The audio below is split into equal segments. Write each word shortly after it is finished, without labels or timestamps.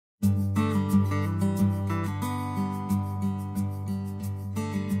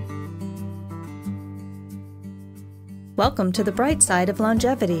Welcome to the bright side of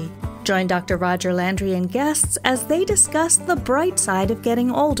longevity. Join Dr. Roger Landry and guests as they discuss the bright side of getting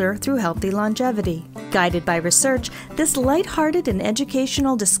older through healthy longevity. Guided by research, this lighthearted and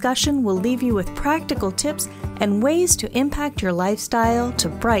educational discussion will leave you with practical tips and ways to impact your lifestyle to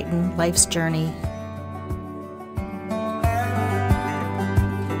brighten life's journey.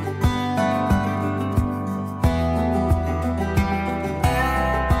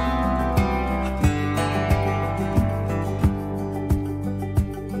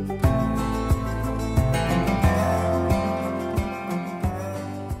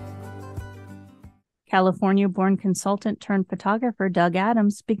 California-born consultant turned photographer Doug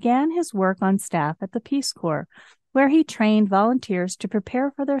Adams began his work on staff at the Peace Corps, where he trained volunteers to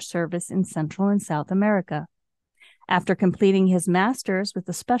prepare for their service in Central and South America. After completing his master's with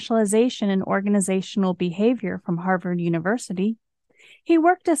a specialization in organizational behavior from Harvard University, he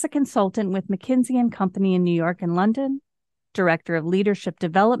worked as a consultant with McKinsey and Company in New York and London, director of leadership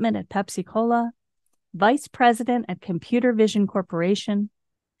development at Pepsi Cola, vice president at Computervision Corporation,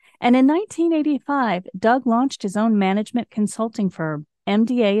 and in 1985, Doug launched his own management consulting firm,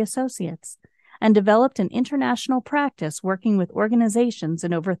 MDA Associates, and developed an international practice working with organizations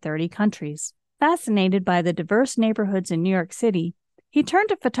in over 30 countries. Fascinated by the diverse neighborhoods in New York City, he turned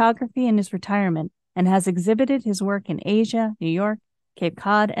to photography in his retirement and has exhibited his work in Asia, New York, Cape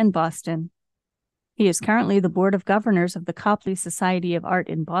Cod, and Boston. He is currently the board of governors of the Copley Society of Art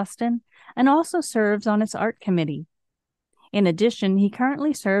in Boston and also serves on its art committee. In addition, he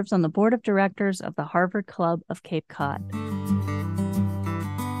currently serves on the board of directors of the Harvard Club of Cape Cod.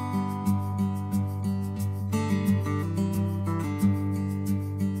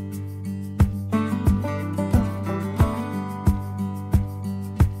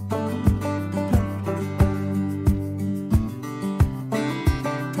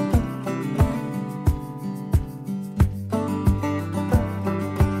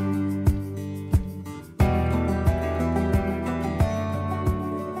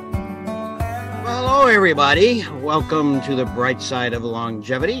 Everybody, welcome to the bright side of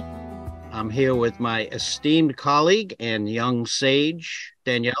longevity. I'm here with my esteemed colleague and young sage,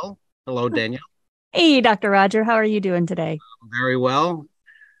 Danielle. Hello, Danielle. Hey, Dr. Roger. How are you doing today? Very well.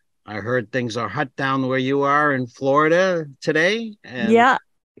 I heard things are hot down where you are in Florida today. And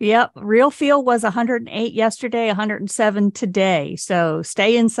Yep. Real feel was 108 yesterday, 107 today. So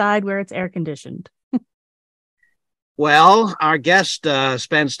stay inside where it's air conditioned. Well, our guest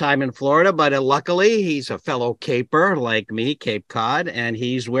spends time in Florida, but luckily he's a fellow Caper like me, Cape Cod, and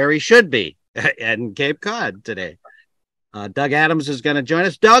he's where he should be in Cape Cod today. Doug Adams is going to join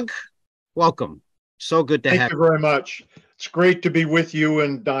us. Doug, welcome. So good to have you. Thank you very much. It's great to be with you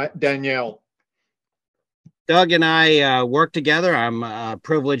and Danielle. Doug and I work together. I'm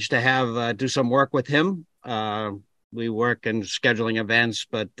privileged to have do some work with him. We work in scheduling events,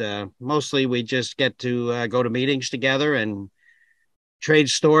 but mostly we just get to go to meetings together and trade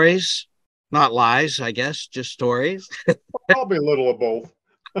stories, not lies, I guess, just stories. Probably a little of both.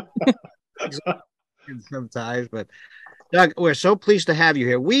 Sometimes, but Doug, we're so pleased to have you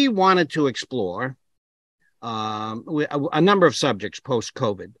here. We wanted to explore a number of subjects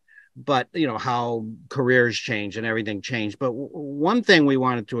post-COVID, but you know how careers change and everything changed. But one thing we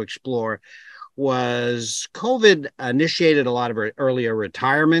wanted to explore was COVID initiated a lot of earlier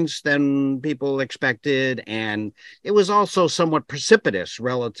retirements than people expected, and it was also somewhat precipitous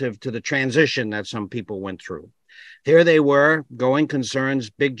relative to the transition that some people went through. Here they were, going concerns,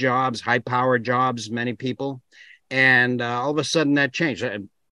 big jobs, high-powered jobs, many people, and all of a sudden that changed. I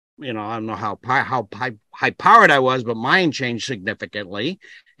don't know how high-powered I was, but mine changed significantly,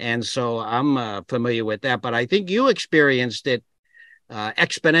 and so I'm familiar with that. But I think you experienced it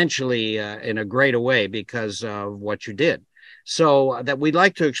exponentially in a greater way because of what you did. So that we'd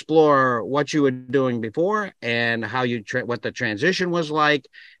like to explore what you were doing before and how you what the transition was like,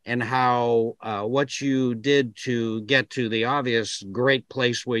 and how what you did to get to the obvious great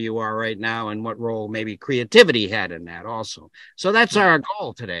place where you are right now, and what role maybe creativity had in that also. So that's our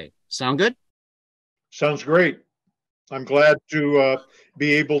goal today. Sound good? Sounds great. I'm glad to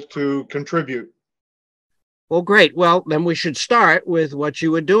be able to contribute. Well, great. Well, then we should start with what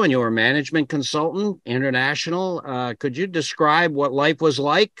you were doing. You were a management consultant, international. Could you describe what life was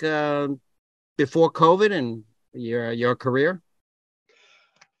like before COVID and your career?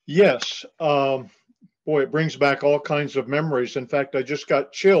 Yes. Boy, it brings back all kinds of memories. In fact, I just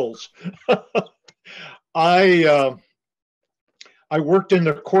got chills. I worked in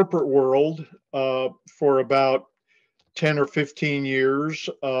the corporate world for about 10 or 15 years.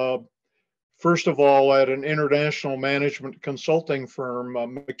 first of all at an international management consulting firm,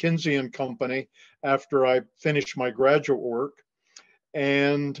 McKinsey and Company, after I finished my graduate work,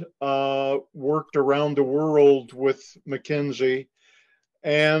 and worked around the world with McKinsey,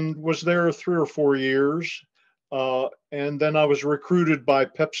 and was there 3 or 4 years. And then I was recruited by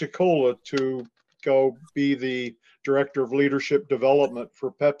Pepsi Cola to go be the director of leadership development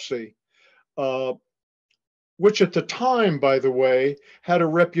for Pepsi, which at the time, by the way, had a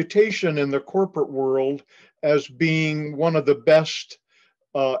reputation in the corporate world as being one of the best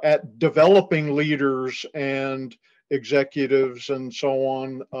at developing leaders and executives and so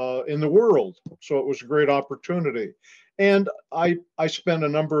on in the world. So it was a great opportunity. And I spent a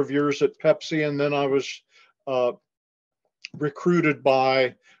number of years at Pepsi, and then I was recruited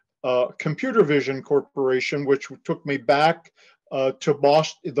by Computervision Corporation, which took me back to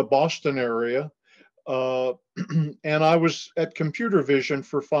Boston, the Boston area. And I was at Computervision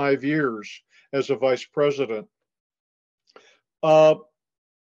for 5 years as a vice president.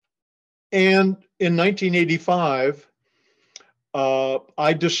 And in 1985,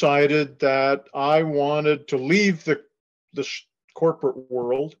 I decided that I wanted to leave the corporate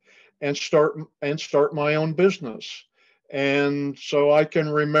world and start my own business. And so I can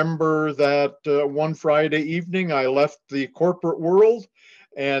remember that one Friday evening, I left the corporate world,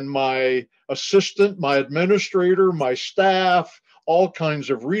 and my assistant, my administrator, my staff, all kinds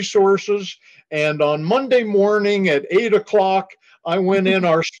of resources. And on Monday morning at 8 o'clock, I went in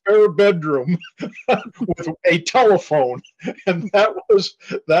our spare bedroom with a telephone, and that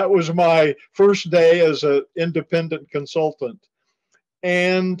was my first day as an independent consultant.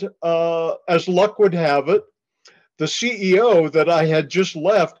 And as luck would have it, the CEO that I had just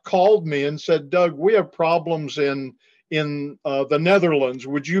left called me and said, "Doug, we have problems in the Netherlands.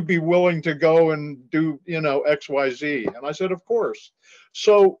 Would you be willing to go and do, XYZ?" And I said, "Of course."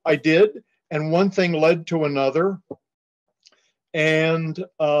 So I did, and one thing led to another. And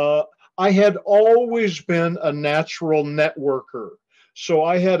I had always been a natural networker. So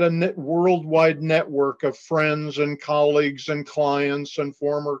I had a worldwide network of friends and colleagues and clients and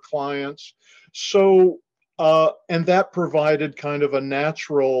former clients. So, and that provided kind of a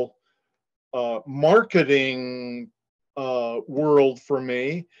natural marketing world for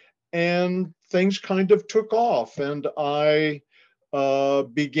me. And things kind of took off. And I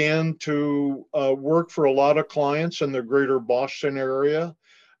began to work for a lot of clients in the greater Boston area,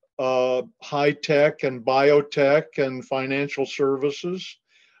 high tech and biotech and financial services.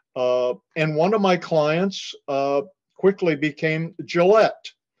 And one of my clients quickly became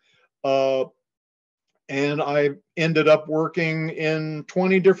Gillette. And I ended up working in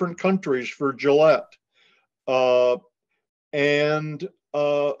 20 different countries for Gillette. And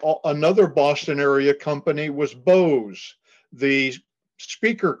another Boston area company was Bose, the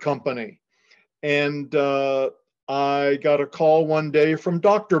speaker company. And I got a call one day from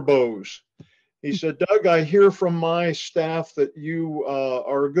Dr. Bose. He said, "Doug, I hear from my staff that you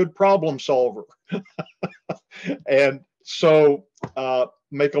are a good problem solver." And so,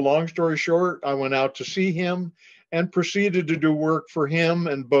 make a long story short, I went out to see him and proceeded to do work for him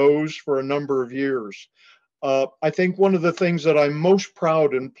and Bose for a number of years. I think one of the things that I'm most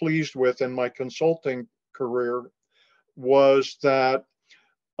proud and pleased with in my consulting career was that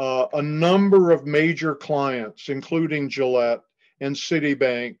a number of major clients, including Gillette and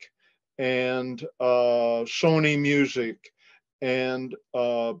Citibank and Sony Music and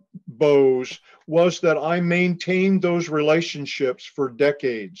Bose, was that I maintained those relationships for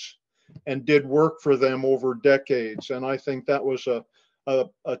decades and did work for them over decades. And I think that was a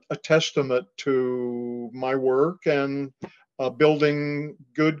testament to my work and building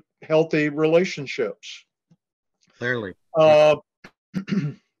good, healthy relationships. Clearly.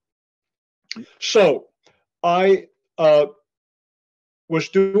 So I was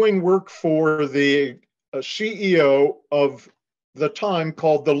doing work for the CEO of the time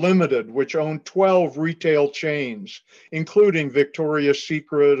called The Limited, which owned 12 retail chains, including Victoria's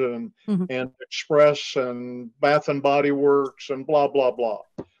Secret and Express and Bath and Body Works and blah, blah, blah.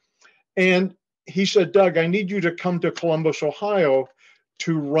 And he said, "Doug, I need you to come to Columbus, Ohio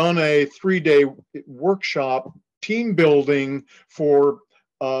to run a 3-day workshop, team building for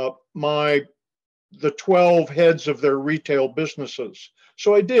the 12 heads of their retail businesses."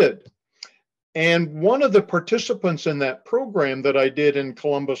 So I did. And one of the participants in that program that I did in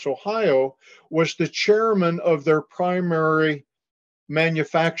Columbus, Ohio, was the chairman of their primary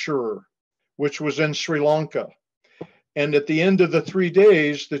manufacturer, which was in Sri Lanka. And at the end of the 3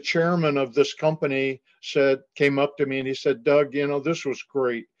 days, the chairman of this company came up to me and he said, "Doug, this was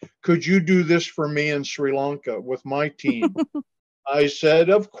great. Could you do this for me in Sri Lanka with my team?" I said,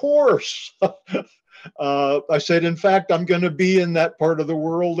 of course. I said, in fact, I'm going to be in that part of the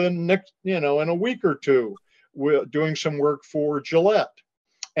world in in a week or two, doing some work for Gillette,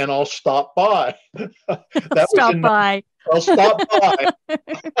 and I'll stop by. I'll stop by.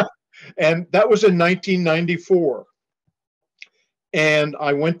 And that was in 1994. And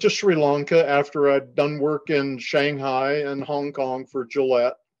I went to Sri Lanka after I'd done work in Shanghai and Hong Kong for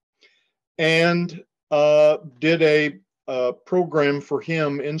Gillette, and did a program for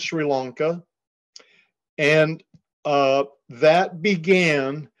him in Sri Lanka. And that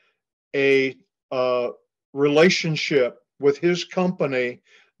began a relationship with his company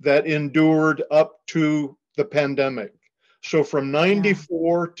that endured up to the pandemic. So from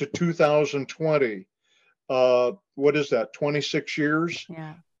 94 to 2020, what is that, 26 years?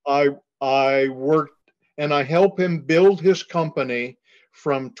 Yeah. I worked, and I helped him build his company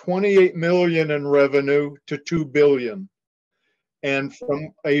from 28 million in revenue to 2 billion. And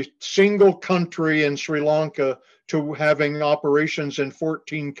from a single country in Sri Lanka to having operations in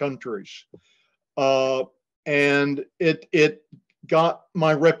 14 countries. And it got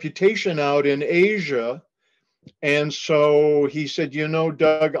my reputation out in Asia. And so he said,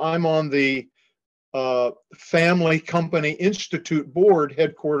 Doug, I'm on the Family Company Institute board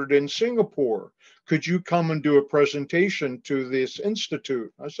headquartered in Singapore. Could you come and do a presentation to this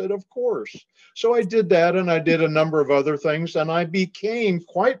institute? I said, of course. So I did that, and I did a number of other things, and I became,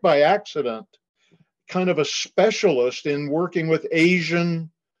 quite by accident, kind of a specialist in working with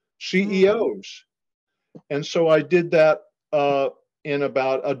Asian CEOs. And so I did that in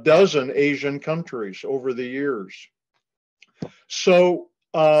about a dozen Asian countries over the years. So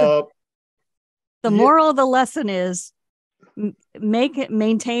the moral of the lesson is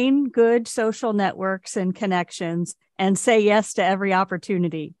maintain good social networks and connections and say yes to every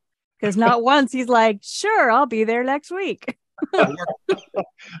opportunity. Because not once he's like, sure, I'll be there next week.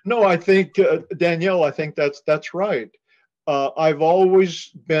 No, I think, Danielle, I think that's right. I've always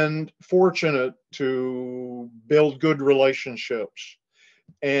been fortunate to build good relationships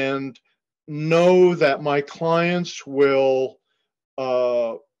and know that my clients will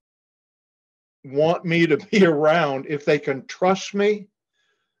want me to be around if they can trust me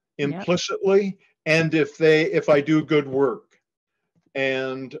implicitly, and if I do good work.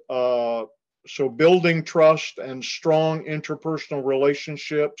 And so building trust and strong interpersonal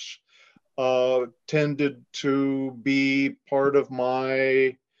relationships tended to be part of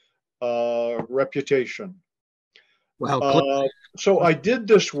my reputation. Well, so I did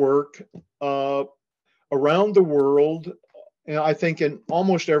this work around the world. And I think in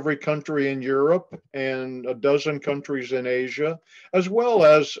almost every country in Europe and a dozen countries in Asia, as well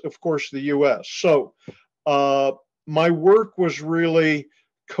as, of course, the US. So my work was really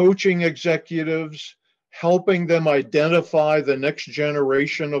coaching executives, helping them identify the next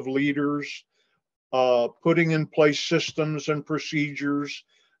generation of leaders, putting in place systems and procedures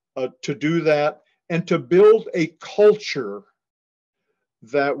to do that, and to build a culture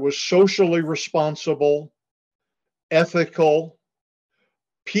that was socially responsible, ethical,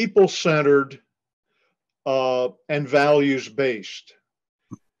 people-centered, and values-based.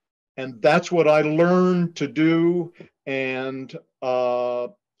 And that's what I learned to do. And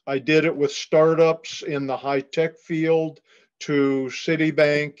I did it with startups in the high-tech field to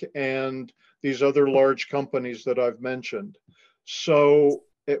Citibank and these other large companies that I've mentioned. So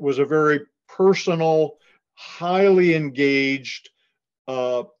it was a very personal, highly engaged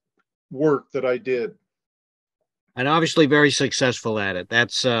work that I did. And obviously very successful at it.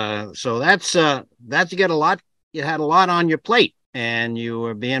 That's you get a lot. You had a lot on your plate, and you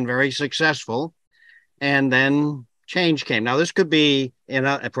were being very successful. And then change came. Now this could be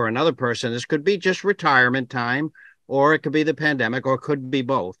for another person. This could be just retirement time, or it could be the pandemic, or it could be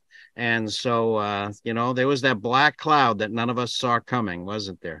both. And so there was that black cloud that none of us saw coming,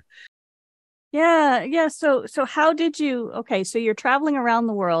 wasn't there? Yeah. So how did you? Okay, so you're traveling around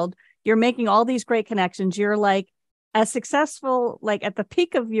the world. You're making all these great connections. You're like as successful, like at the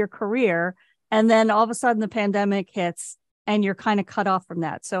peak of your career, and then all of a sudden the pandemic hits and you're kind of cut off from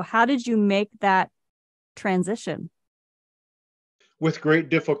that. So how did you make that transition? With great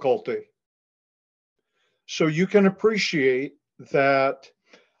difficulty. So you can appreciate that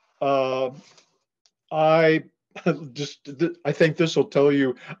I think this will tell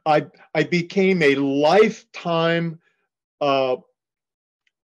you, I became a lifetime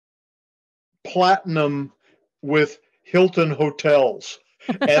platinum with Hilton Hotels,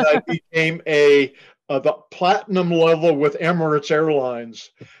 and I became the platinum level with Emirates Airlines,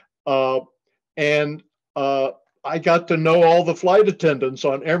 and I got to know all the flight attendants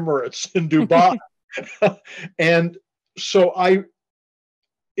on Emirates in Dubai, and so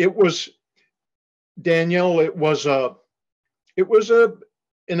it was, Danielle,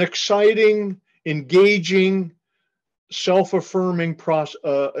 an exciting, engaging, self-affirming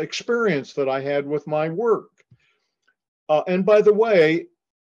experience that I had with my work. And by the way,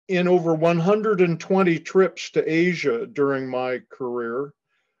 in over 120 trips to Asia during my career,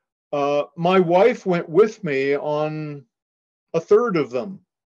 my wife went with me on a third of them.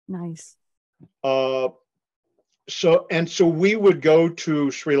 Nice. So we would go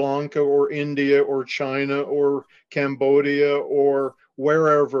to Sri Lanka or India or China or Cambodia or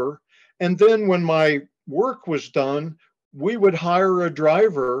wherever. And then when my work was done, we would hire a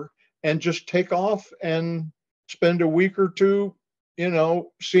driver and just take off and spend a week or two,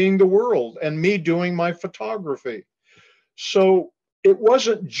 seeing the world, and me doing my photography. So it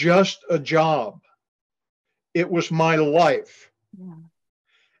wasn't just a job. It was my life. Yeah.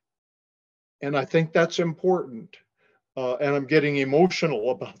 And I think that's important. And I'm getting emotional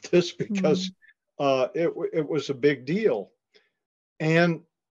about this because it was a big deal. And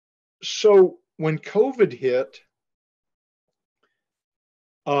so when COVID hit,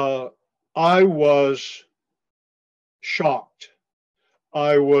 I was shocked.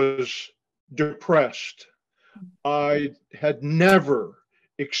 I was depressed. I had never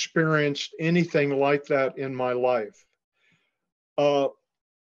experienced anything like that in my life.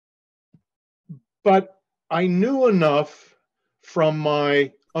 But I knew enough from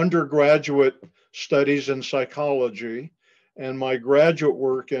my undergraduate studies in psychology and my graduate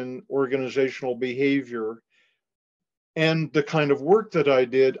work in organizational behavior and the kind of work that I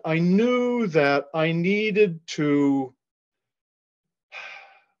did. I knew that I needed to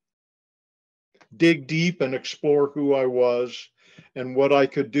dig deep and explore who I was and what I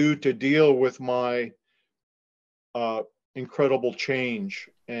could do to deal with my incredible change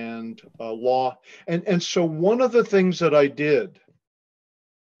and law. And so one of the things that I did,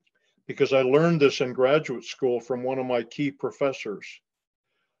 because I learned this in graduate school from one of my key professors,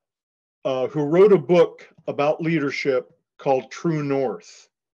 who wrote a book about leadership called True North.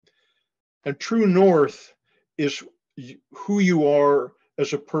 And True North is who you are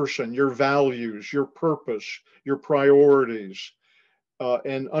as a person, your values, your purpose, your priorities.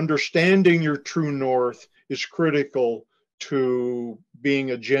 And understanding your true north is critical to being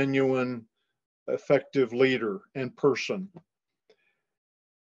a genuine, effective leader and person.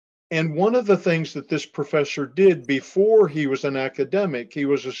 And one of the things that this professor did before he was an academic, he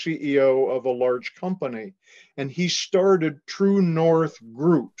was a CEO of a large company, and he started True North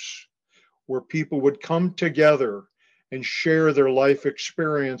groups where people would come together and share their life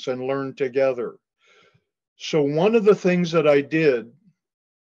experience and learn together. So one of the things that I did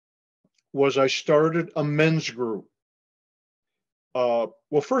was I started a men's group.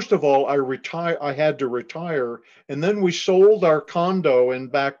 Well, first of all, I had to retire, and then we sold our condo in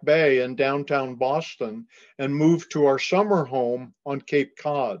Back Bay in downtown Boston and moved to our summer home on Cape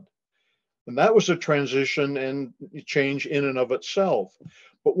Cod. And that was a transition and change in and of itself.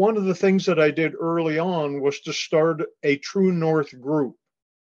 But one of the things that I did early on was to start a True North group.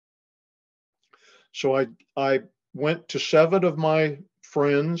 So I went to 7 of my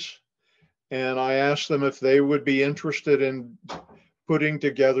friends and I asked them if they would be interested in putting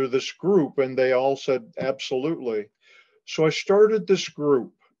together this group, and they all said absolutely. So I started this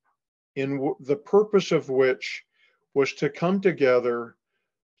group, in the purpose of which was to come together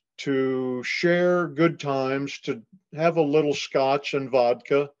to share good times, to have a little scotch and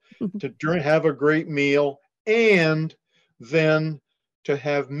vodka, to have a great meal, and then to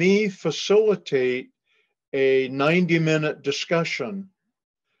have me facilitate a 90-minute discussion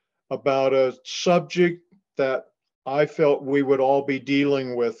about a subject that I felt we would all be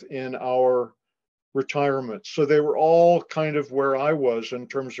dealing with in our retirement. So they were all kind of where I was in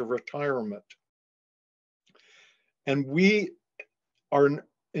terms of retirement. And we are,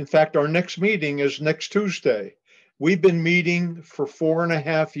 in fact, our next meeting is next Tuesday. We've been meeting for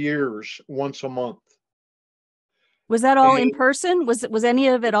 4.5 years, once a month. Was that all in person? Was any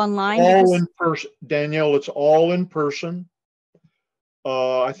of it online? All in person, Danielle. It's all in person.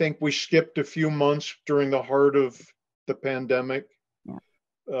 I think we skipped a few months during the heart of the pandemic,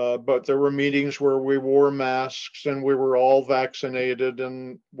 but there were meetings where we wore masks and we were all vaccinated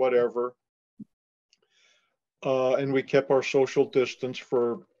and whatever. And we kept our social distance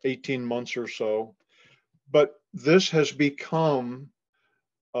for 18 months or so. But this has become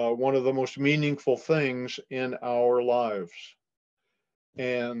one of the most meaningful things in our lives.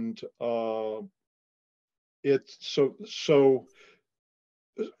 And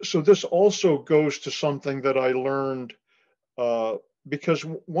so this also goes to something that I learned because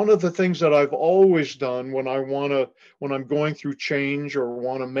one of the things that I've always done when I'm going through change or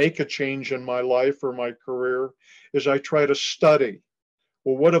want to make a change in my life or my career is I try to study.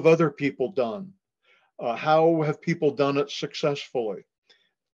 Well, what have other people done? How have people done it successfully?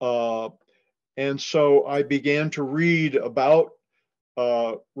 And so I began to read about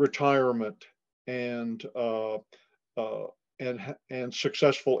retirement and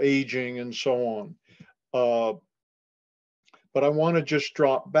successful aging and so on. But I want to just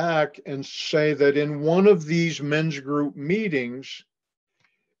drop back and say that in one of these men's group meetings,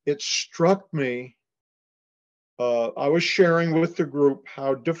 it struck me. I was sharing with the group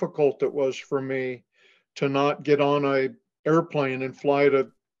how difficult it was for me to not get on an airplane and fly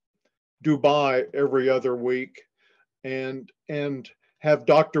to Dubai every other week and have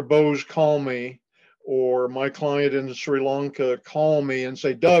Dr. Bose call me, or my client in Sri Lanka call me and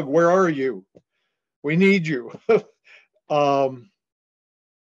say, Doug, where are you? We need you. I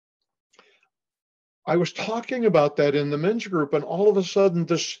was talking about that in the men's group, and all of a sudden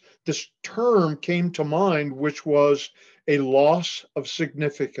this term came to mind, which was a loss of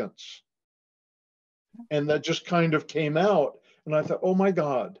significance. And that just kind of came out. And I thought, oh my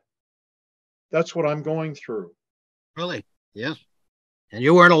God, that's what I'm going through. Really? Yes. And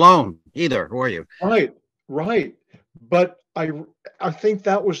you weren't alone either, were you? Right, right. But I think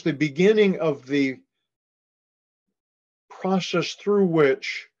that was the beginning of the process through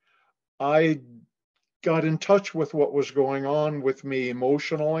which I got in touch with what was going on with me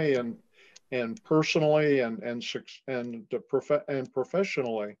emotionally and personally and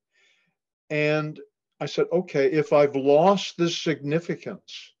professionally. And I said, okay, if I've lost this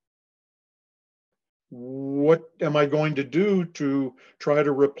significance, what am I going to do to try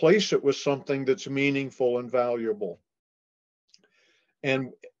to replace it with something that's meaningful and valuable?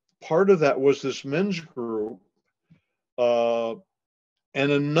 And part of that was this men's group. And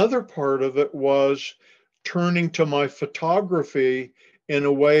another part of it was turning to my photography in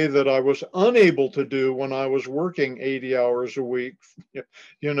a way that I was unable to do when I was working 80 hours a week,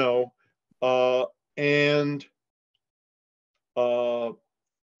 you know, and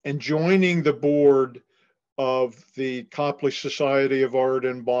joining the board of the Copley Society of Art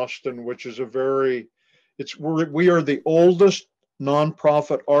in Boston, which is we are the oldest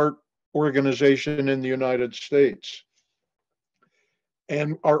nonprofit art organization in the United States.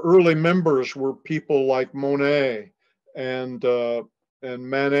 And our early members were people like Monet and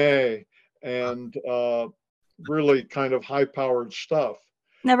Manet and really kind of high-powered stuff.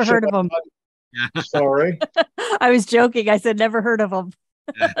 Never heard of them. Sorry. I was joking. I said never heard of them.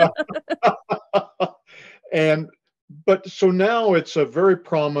 But so now it's a very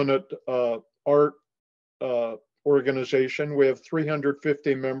prominent art organization. We have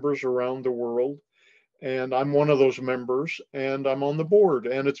 350 members around the world. And I'm one of those members, and I'm on the board,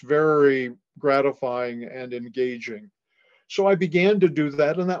 and it's very gratifying and engaging. So I began to do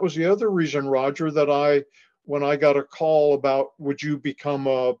that, and that was the other reason, Roger, that when I got a call about would you become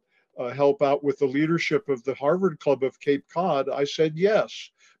help out with the leadership of the Harvard Club of Cape Cod, I said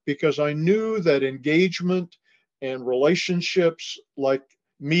yes, because I knew that engagement and relationships like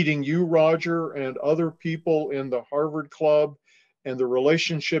meeting you, Roger, and other people in the Harvard Club and the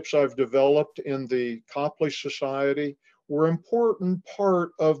relationships I've developed in the Copley Society were an important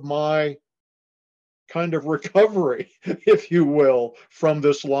part of my kind of recovery, if you will, from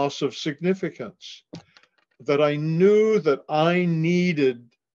this loss of significance. That I knew that I needed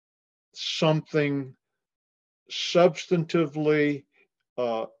something substantively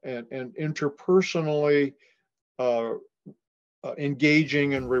and interpersonally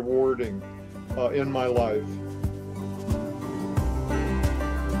engaging and rewarding in my life.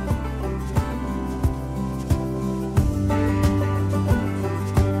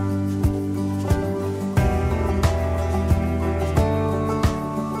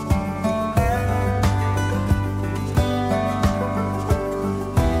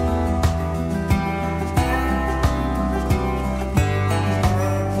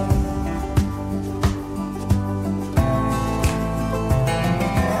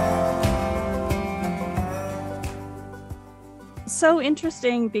 So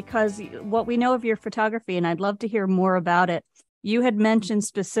interesting, because what we know of your photography, and I'd love to hear more about it. You had mentioned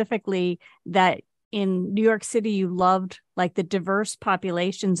specifically that in New York City, you loved like the diverse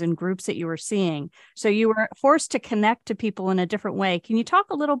populations and groups that you were seeing. So you were forced to connect to people in a different way. Can you talk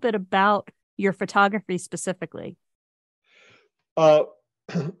a little bit about your photography specifically? I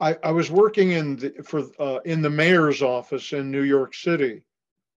was working in the mayor's office in New York City.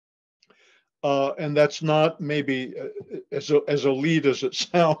 And that's not maybe as elite as it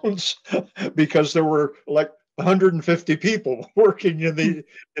sounds, because there were like 150 people working in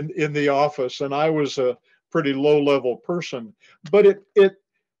the office, and I was a pretty low level person. But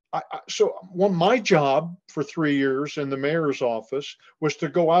my job for 3 years in the mayor's office was to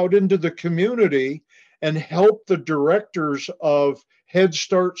go out into the community and help the directors of Head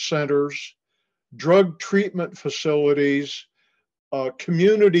Start centers, drug treatment facilities,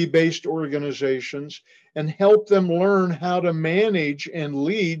 community-based organizations, and help them learn how to manage and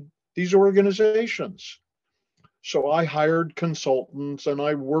lead these organizations. So I hired consultants, and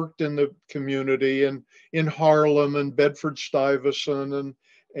I worked in the community and in Harlem and Bedford-Stuyvesant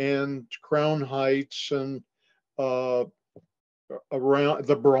and Crown Heights and around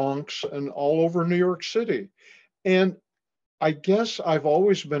the Bronx and all over New York City. And I guess I've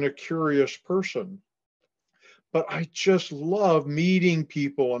always been a curious person, but I just love meeting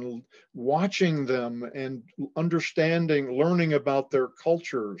people and watching them and learning about their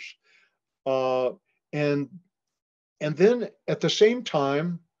cultures. And then at the same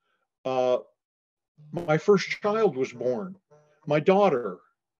time, my first child was born, my daughter.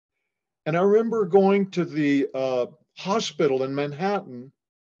 And I remember going to the hospital in Manhattan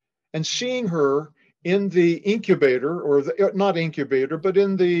and seeing her in the incubator, or not incubator, but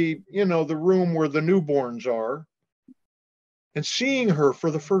in the room where the newborns are, and seeing her for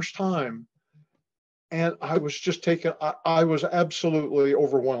the first time. And I was just I was absolutely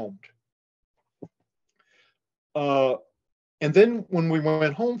overwhelmed. And then when we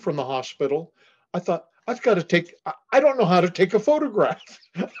went home from the hospital, I thought, I don't know how to take a photograph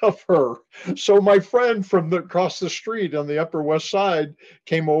of her. So my friend from across the street on the Upper West Side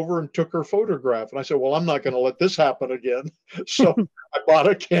came over and took her photograph. And I said, well, I'm not going to let this happen again. So I bought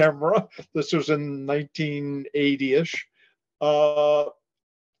a camera. This was in 1980-ish. I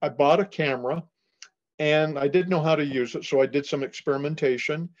bought a camera, and I didn't know how to use it. So I did some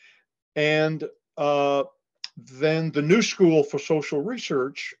experimentation. And then the New School for Social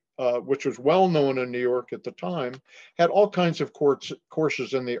Research, which was well known in New York at the time, had all kinds of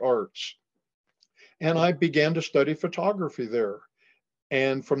courses in the arts. And I began to study photography there.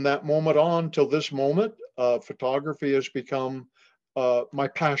 And from that moment on till this moment, photography has become my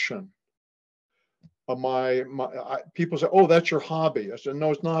passion. People say, oh, that's your hobby. I said,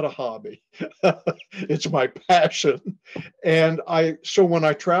 no, it's not a hobby. It's my passion. And so when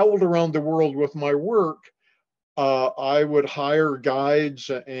I traveled around the world with my work, I would hire guides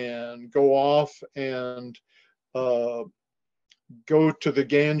and go off and go to the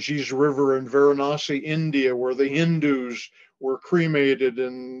Ganges River in Varanasi, India, where the Hindus were cremated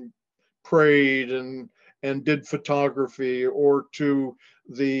and prayed and did photography, or to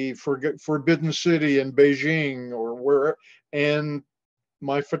the Forbidden City in Beijing, or where. And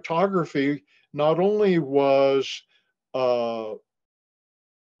my photography not only was a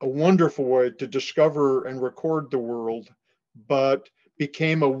wonderful way to discover and record the world, but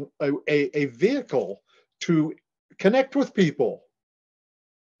became a vehicle to connect with people.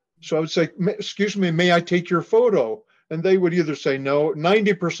 So I would say, excuse me, may I take your photo? And they would either say no.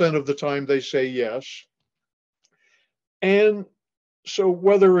 90% of the time they say yes. And so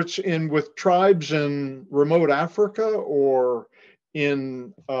whether it's with tribes in remote Africa, or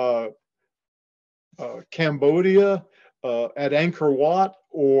in Cambodia, at Angkor Wat,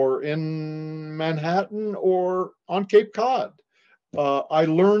 or in Manhattan, or on Cape Cod, I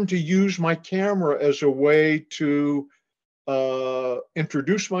learned to use my camera as a way to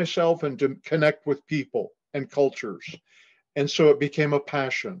introduce myself and to connect with people and cultures. And so it became a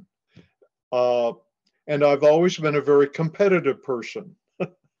passion. And I've always been a very competitive person.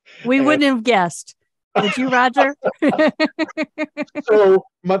 We wouldn't have guessed. Would you, Roger? So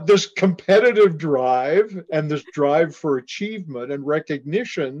this competitive drive and this drive for achievement and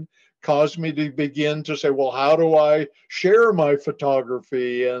recognition caused me to begin to say, well, how do I share my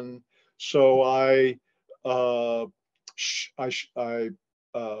photography? And so I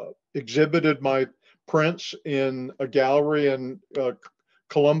exhibited my prints in a gallery in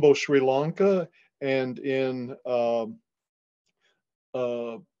Colombo, Sri Lanka, and in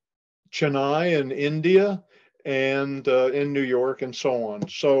Chennai in India, and in New York, and so on.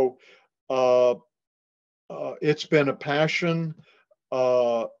 So it's been a passion.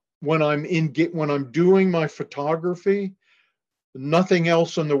 When I'm doing my photography, nothing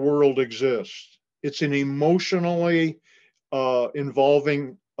else in the world exists. It's an emotionally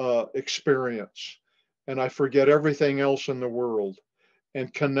involving experience, and I forget everything else in the world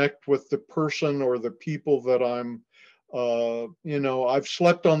and connect with the person or the people that I'm. I've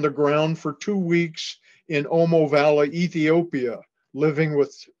slept on the ground for 2 weeks in Omo Valley, Ethiopia, living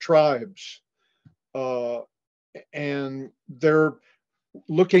with tribes. And they're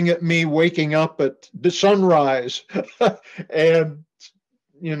looking at me waking up at the sunrise and,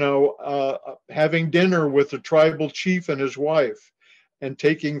 having dinner with the tribal chief and his wife and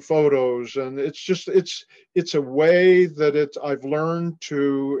taking photos. And it's a way that I've learned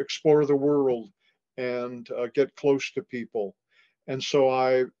to explore the world and get close to people. And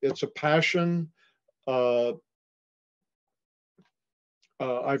so it's a passion. I've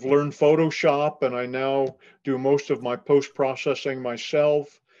learned Photoshop, and I now do most of my post-processing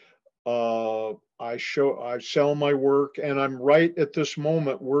myself. I sell my work, and I'm right at this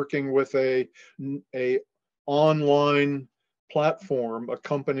moment working with a online platform, a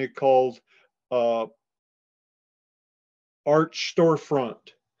company called Art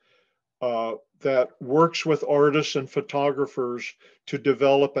Storefront, that works with artists and photographers to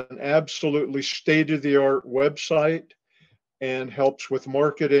develop an absolutely state-of-the-art website, and helps with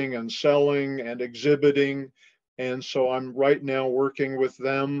marketing and selling and exhibiting. And so I'm right now working with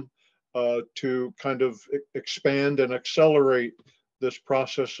them to kind of expand and accelerate this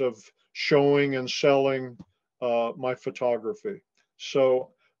process of showing and selling my photography.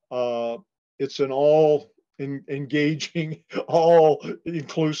 So it's an all engaging, all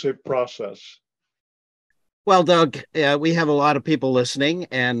inclusive process. Well, Doug, we have a lot of people listening,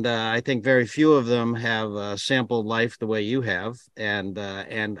 and I think very few of them have sampled life the way you have. And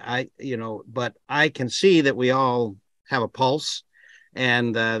but I can see that we all have a pulse,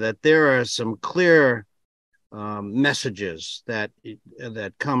 and that there are some clear messages that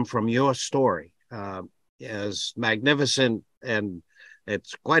come from your story, as magnificent, and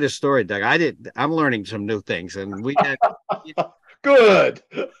it's quite a story, Doug. I'm learning some new things, and we had good.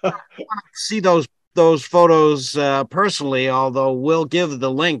 see those photos personally, although we'll give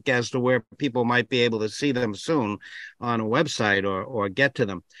the link as to where people might be able to see them soon on a website or get to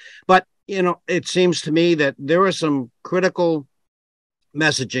them. But, it seems to me that there are some critical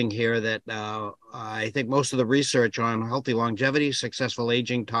messaging here that I think most of the research on healthy longevity, successful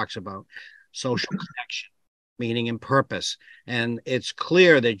aging talks about: social connection, meaning and purpose. And it's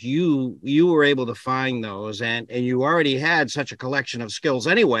clear that you were able to find those, and you already had such a collection of skills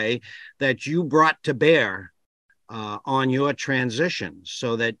anyway that you brought to bear on your transition,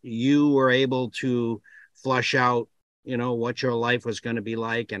 so that you were able to flush out, what your life was going to be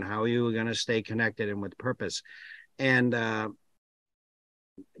like and how you were going to stay connected and with purpose. And,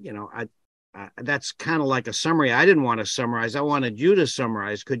 that's kind of like a summary. I didn't want to summarize. I wanted you to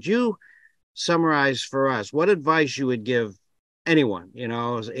summarize. Could you summarize for us what advice you would give anyone,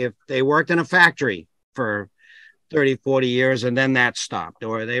 if they worked in a factory for 30, 40 years and then that stopped,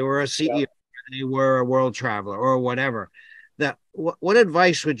 or they were a CEO, yeah, they were a world traveler or whatever, what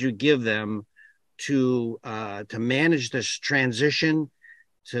advice would you give them to manage this transition,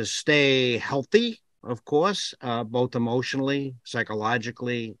 to stay healthy, of course, both emotionally,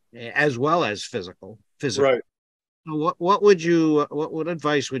 psychologically, as well as physical? Right. What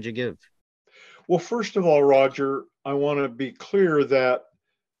advice would you give? Well, first of all, Roger, I want to be clear that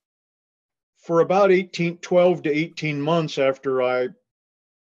for about 12 to 18 months after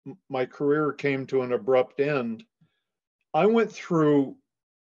my career came to an abrupt end, I went through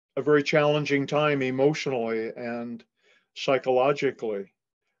a very challenging time emotionally and psychologically,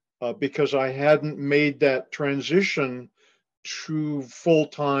 because I hadn't made that transition to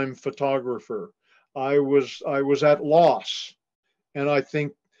full-time photographer. I was at loss, and I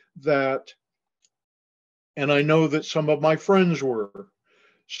think that, and I know that some of my friends were.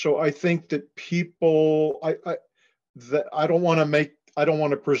 So I think that people, I don't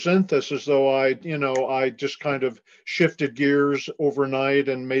want to present this as though I just kind of shifted gears overnight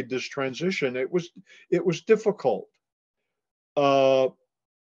and made this transition. It was difficult. But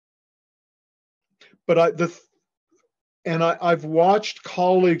I've watched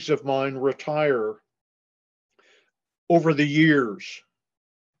colleagues of mine retire over the years,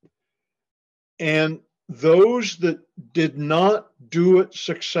 and those that did not do it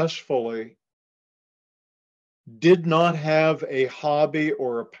successfully did not have a hobby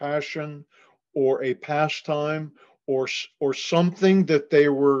or a passion or a pastime or something that they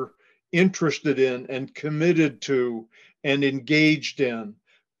were interested in and committed to and engaged in.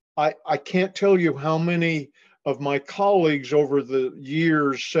 I can't tell you how many of my colleagues over the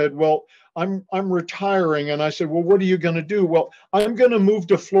years said, well, I'm retiring. And I said, well, what are you going to do? Well, I'm going to move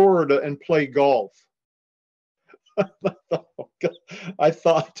to Florida and play golf. I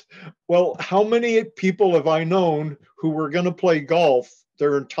thought, well, how many people have I known who were going to play golf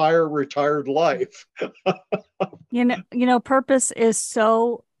their entire retired life? Purpose is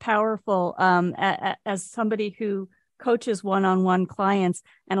so powerful. As somebody who coaches one-on-one clients,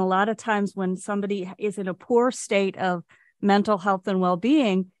 and a lot of times when somebody is in a poor state of mental health and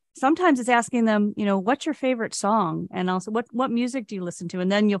well-being, sometimes it's asking them, you know, what's your favorite song? And also what music do you listen to? And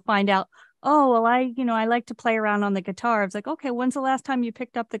then you'll find out, oh, well, I like to play around on the guitar. It's like, okay, when's the last time you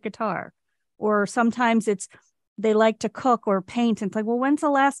picked up the guitar? Or sometimes it's, they like to cook or paint. And it's like, well, when's the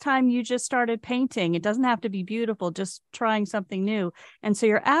last time you just started painting? It doesn't have to be beautiful, just trying something new. And so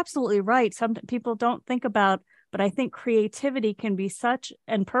you're absolutely right. Some people don't think about, but I think creativity can be such,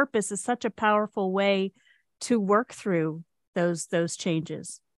 and purpose is such a powerful way to work through those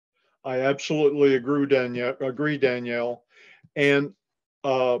changes. I absolutely agree, Danielle. And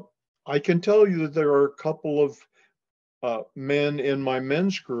I can tell you that there are a couple of men in my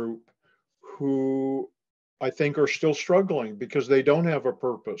men's group who I think are still struggling because they don't have a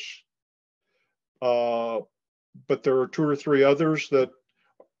purpose. But there are two or three others that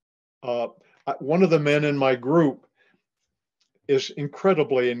one of the men in my group is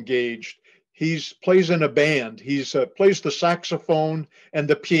incredibly engaged. He plays in a band. He's plays the saxophone and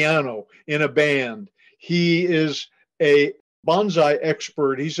the piano in a band. He is a bonsai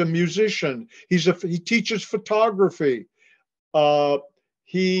expert. He's a musician. He teaches photography.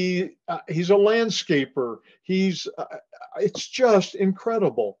 He's a landscaper. It's just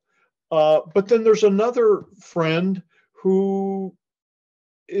incredible. But then there's another friend who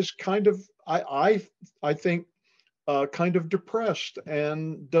is kind of, I think, kind of depressed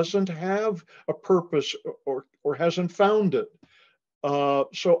and doesn't have a purpose or hasn't found it. My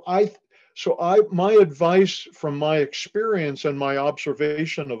advice from my experience and my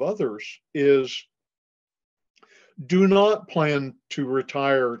observation of others is, do not plan to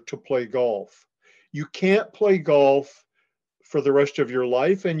retire to play golf. You can't play golf for the rest of your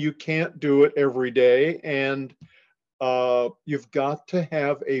life, and you can't do it every day. And you've got to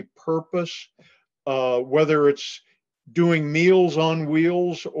have a purpose, whether it's doing Meals on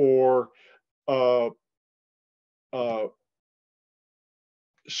Wheels or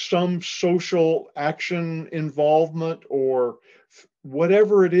some social action involvement or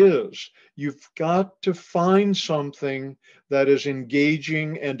whatever it is. You've got to find something that is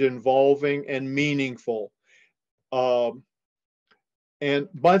engaging and involving and meaningful. And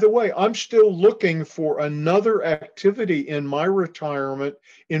by the way, I'm still looking for another activity in my retirement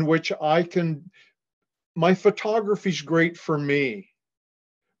in which my photography's great for me,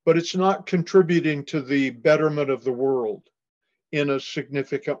 but it's not contributing to the betterment of the world in a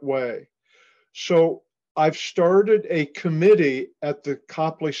significant way. So I've started a committee at the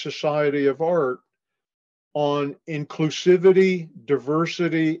Copley Society of Art on inclusivity,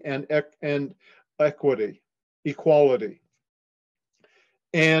 diversity, and equality.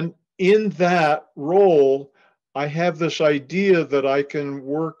 And in that role, I have this idea that I can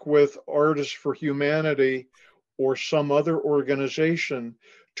work with Artists for Humanity or some other organization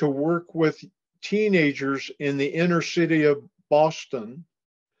to work with teenagers in the inner city of Boston,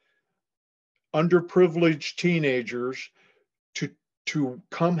 underprivileged teenagers, to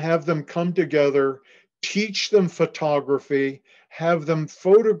have them come together, teach them photography, have them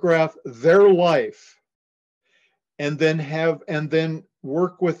photograph their life, and then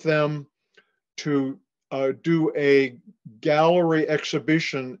work with them to do a gallery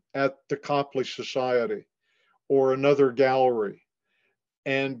exhibition at the Copley Society or another gallery,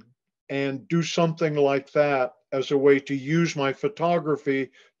 and do something like that as a way to use my photography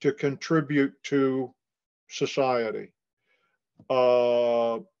to contribute to society.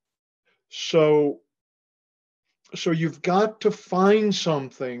 So you've got to find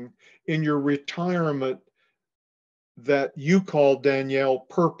something in your retirement that you call, Danielle,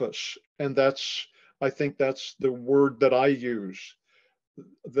 purpose. And I think that's the word that I use,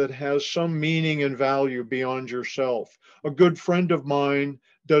 that has some meaning and value beyond yourself. A good friend of mine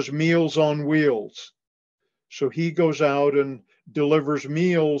does Meals on Wheels. So he goes out and delivers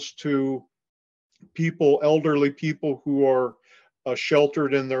meals to elderly people who are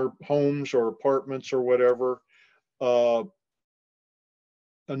sheltered in their homes or apartments or whatever.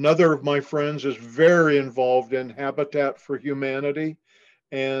 Another of my friends is very involved in Habitat for Humanity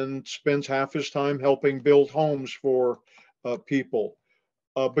and spends half his time helping build homes for people.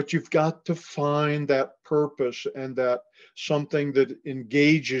 But you've got to find that purpose and that something that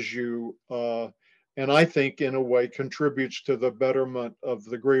engages you, and I think in a way contributes to the betterment of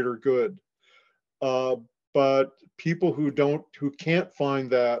the greater good. But people who can't find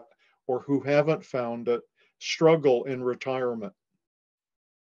that or who haven't found it struggle in retirement.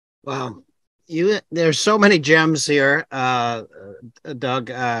 Wow. There's so many gems here, Doug.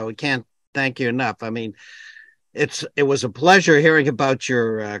 We can't thank you enough. I mean, it was a pleasure hearing about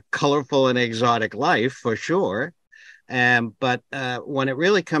your colorful and exotic life, for sure. But when it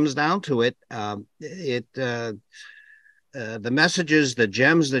really comes down to it, the messages, the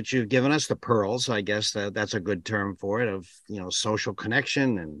gems that you've given us, the pearls, I guess that's a good term for it, of, social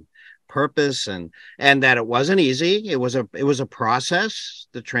connection and purpose, and that it wasn't easy. It was a process,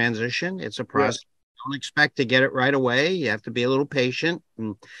 the transition. It's a Yeah. process. Don't expect to get it right away. You have to be a little patient.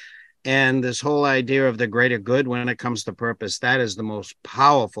 And this whole idea of the greater good when it comes to purpose, that is the most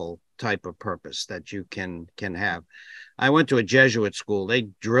powerful type of purpose that you can have. I went to a Jesuit school. They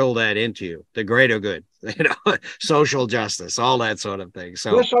drill that into you, the greater good, social justice, all that sort of thing.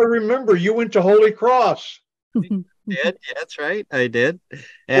 So Yes, I remember you went to Holy Cross. yeah, that's right. I did.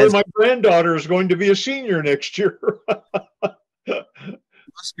 Boy, my granddaughter is going to be a senior next year.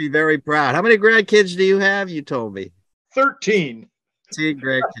 Must be very proud. How many grandkids do you have? You told me. 13. See,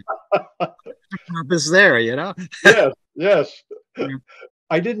 grandkids. Purpose there, Yes.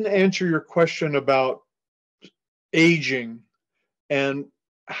 I didn't answer your question about aging and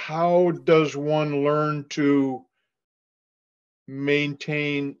how does one learn to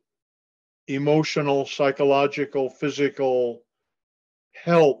maintain emotional, psychological, physical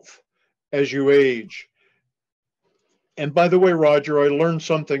health as you age. And by the way, Roger, I learned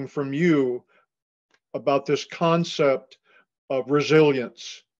something from you about this concept of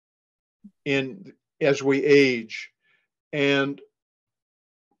resilience as we age. And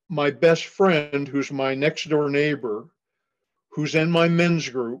my best friend, who's my next door neighbor, who's in my men's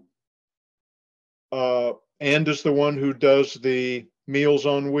group, and is the one who does the Meals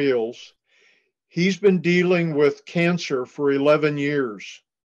on Wheels, he's been dealing with cancer for 11 years.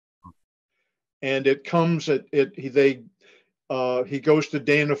 And it comes he goes to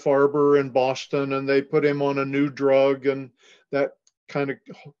Dana-Farber in Boston and they put him on a new drug and that kind of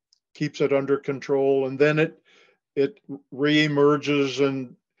keeps it under control. And then it reemerges,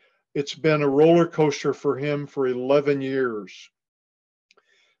 and it's been a roller coaster for him for 11 years.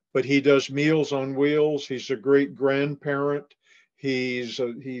 But he does Meals on Wheels. He's a great grandparent. He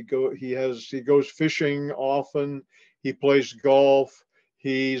goes fishing often. He plays golf.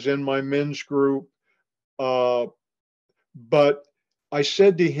 He's in my men's group. But I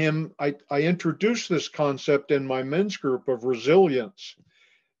said to him, I introduced this concept in my men's group of resilience.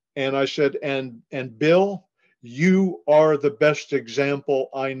 And I said, and Bill, you are the best example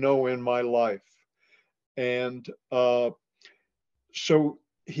I know in my life. And so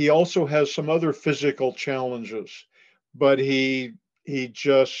he also has some other physical challenges, but he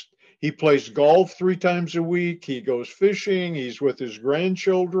plays golf 3 times a week. He goes fishing. He's with his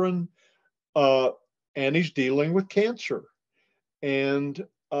grandchildren, and he's dealing with cancer. And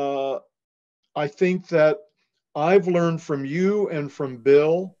I think that I've learned from you and from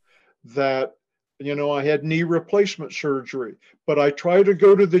Bill that, I had knee replacement surgery, but I try to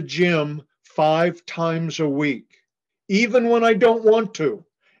go to the gym 5 times a week, even when I don't want to.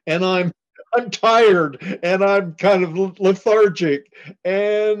 And I'm tired and I'm kind of lethargic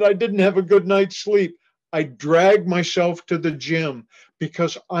and I didn't have a good night's sleep. I drag myself to the gym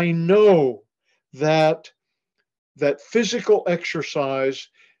because I know that physical exercise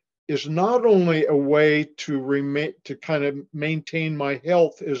is not only a way to kind of maintain my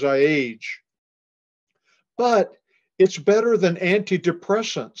health as I age, but it's better than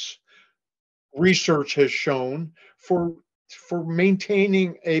antidepressants, research has shown, for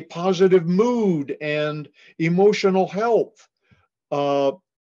maintaining a positive mood and emotional health.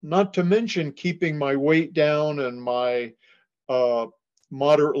 Not to mention keeping my weight down and my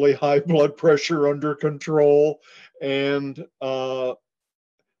moderately high blood pressure under control. And so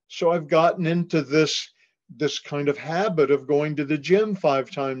I've gotten into this kind of habit of going to the gym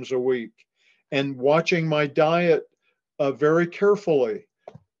 5 times a week and watching my diet very carefully.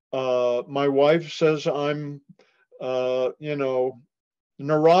 My wife says I'm,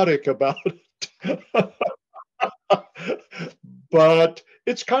 neurotic about it. But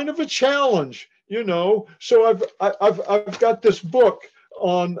it's kind of a challenge, So I've got this book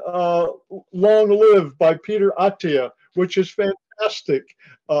on Long Live by Peter Attia, which is fantastic,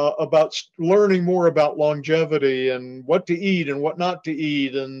 about learning more about longevity and what to eat and what not to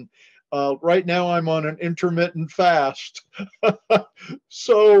eat. And right now I'm on an intermittent fast.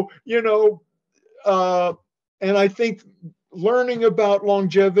 So, and I think learning about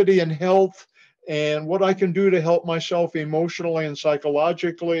longevity and health and what I can do to help myself emotionally and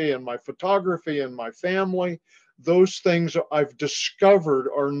psychologically and my photography and my family, those things I've discovered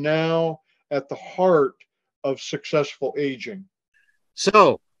are now at the heart of successful aging.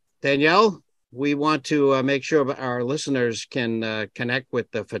 So, Danielle, we want to make sure our listeners can connect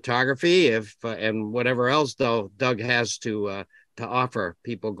with the photography and whatever else Doug has to offer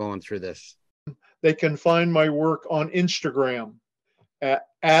people going through this. They can find my work on Instagram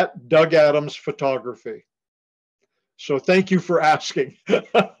at Doug Adams Photography. So thank you for asking.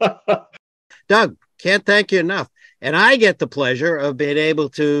 Doug, can't thank you enough. And I get the pleasure of being able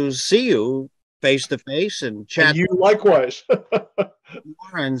to see you face to face and chat. And you likewise.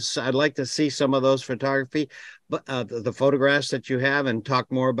 And I'd like to see some of those photography, but the photographs that you have, and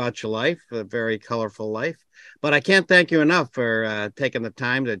talk more about your life, a very colorful life. But I can't thank you enough for taking the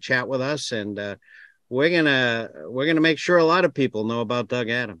time to chat with us. And we're gonna make sure a lot of people know about Doug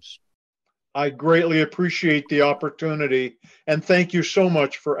Adams. I greatly appreciate the opportunity, and thank you so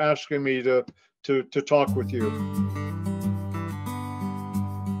much for asking me to talk with you.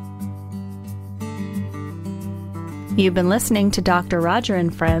 You've been listening to Dr. Roger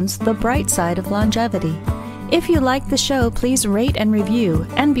and Friends, The Bright Side of Longevity. If you like the show, please rate and review,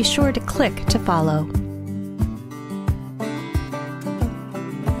 and be sure to click to follow.